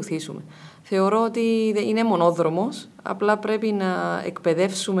να ακολουθήσουμε. Θεωρώ ότι είναι μονόδρομος, απλά πρέπει να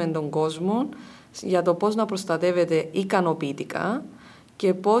εκπαιδεύσουμε τον κόσμο για το πώς να προστατεύεται ικανοποιητικά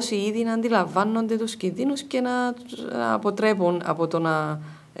και πώς οι ίδιοι να αντιλαμβάνονται τους κινδύνους και να αποτρέπουν από το να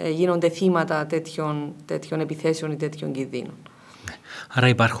γίνονται θύματα τέτοιων επιθέσεων ή τέτοιων κινδύνων. Άρα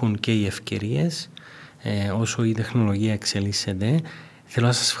υπάρχουν και οι ευκαιρίες όσο η τεχνολογία εξελίσσεται. Θέλω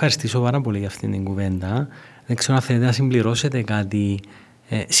να σας ευχαριστήσω πάρα πολύ για αυτήν την κουβέντα. Δεν ξέρω αν θέλετε να συμπληρώσετε κάτι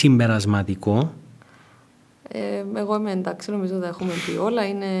συμπερασματικό. Εγώ είμαι εντάξει, νομίζω ότι τα έχουμε πει όλα.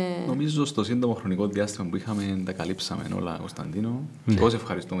 Νομίζω στο σύντομο χρονικό διάστημα που είχαμε τα καλύψαμε όλα, Κωνσταντίνο. Εγώ σε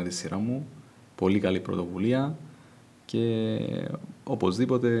ευχαριστώ με τη σειρά μου. Πολύ καλή πρωτοβουλία και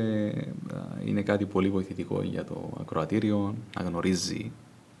οπωσδήποτε είναι κάτι πολύ βοηθητικό για το ακροατήριο να γνωρίζει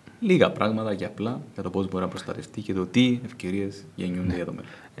λίγα πράγματα και απλά για το πώς μπορεί να προστατευτεί και το τι ευκαιρίες γεννιούνται για το μέλλον.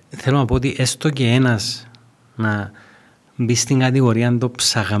 Θέλω να πω ότι έστω και ένας να μπει στην κατηγορία το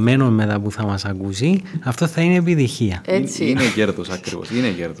ψαγμένο μετά που θα μας ακούσει, αυτό θα είναι επιτυχία. Έτσι. Είναι κέρδος ακριβώς. Είναι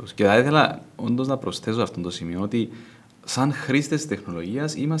κέρδος. Και θα ήθελα όντως να προσθέσω αυτό το σημείο ότι σαν χρήστες της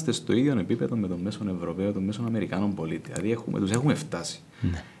τεχνολογίας είμαστε στο ίδιο επίπεδο με τον μέσον Ευρωπαίο, τον μέσον Αμερικάνων πολίτη. Δηλαδή τους έχουμε φτάσει.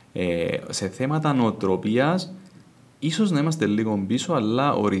 Ναι. Σε θέματα νοοτροπίας ίσως να είμαστε λίγο πίσω,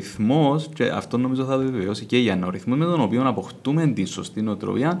 αλλά ο ρυθμός, και αυτό νομίζω θα το επιβεβαιώσει και η Γιάννα, ο ρυθμός με τον οποίο αποκτούμε την σωστή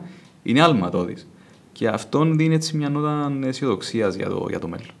νοοτροπία είναι αλματώδης. Και αυτόν δίνει έτσι μια νότα αισιοδοξίας για το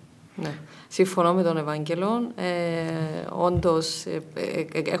μέλλον. Ναι. Συμφωνώ με τον Ευάγγελο. Όντως,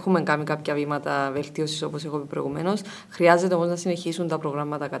 έχουμε κάνει κάποια βήματα βελτίωσης, όπως έχω πει προηγουμένως. Χρειάζεται όμως να συνεχίσουν τα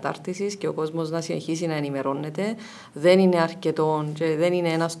προγράμματα κατάρτισης και ο κόσμος να συνεχίσει να ενημερώνεται. Δεν είναι αρκετό και δεν είναι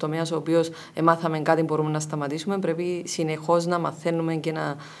ένας τομέας ο οποίος μάθαμε κάτι μπορούμε να σταματήσουμε. Πρέπει συνεχώς να μαθαίνουμε και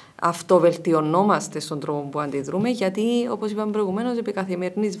να αυτοβελτιωνόμαστε στον τρόπο που αντιδρούμε, γιατί, όπως είπαμε προηγουμένως, επί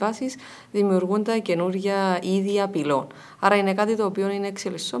καθημερινής βάσης δημιουργούνται καινούργια είδη απειλών. Άρα είναι κάτι το οποίο είναι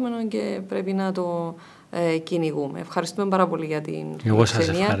εξελισσόμενο και πρέπει να το κυνηγούμε. Ευχαριστούμε πάρα πολύ για την φιλοξενία. Εγώ σας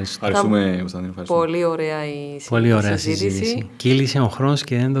ευχαριστώ. Ευχαριστούμε. Πολύ ωραία η συζήτηση. Κύλησε ο χρόνος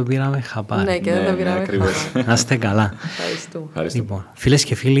και δεν το πήραμε χαπάρι. Ναι, και δεν το πήραμε χαπάρι. Να είστε καλά. Ευχαριστούμε. Λοιπόν, φίλες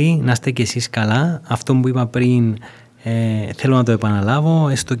και φίλοι, να είστε και εσείς καλά. Αυτό που είπα πριν θέλω να το επαναλάβω,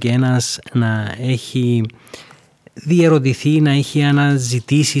 έστω και ένας να έχει διερωτηθεί, να έχει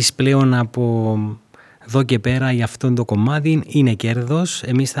αναζητήσεις πλέον από εδώ και πέρα για αυτόν το κομμάτι, είναι κέρδος.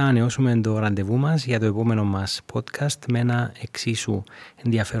 Εμείς θα ανανεώσουμε το ραντεβού μας για το επόμενο μας podcast με ένα εξίσου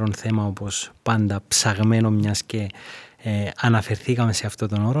ενδιαφέρον θέμα, όπως πάντα ψαγμένο, μιας και αναφερθήκαμε σε αυτόν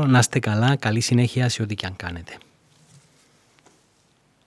τον όρο. Να είστε καλά, καλή συνέχεια σε ό,τι και αν κάνετε.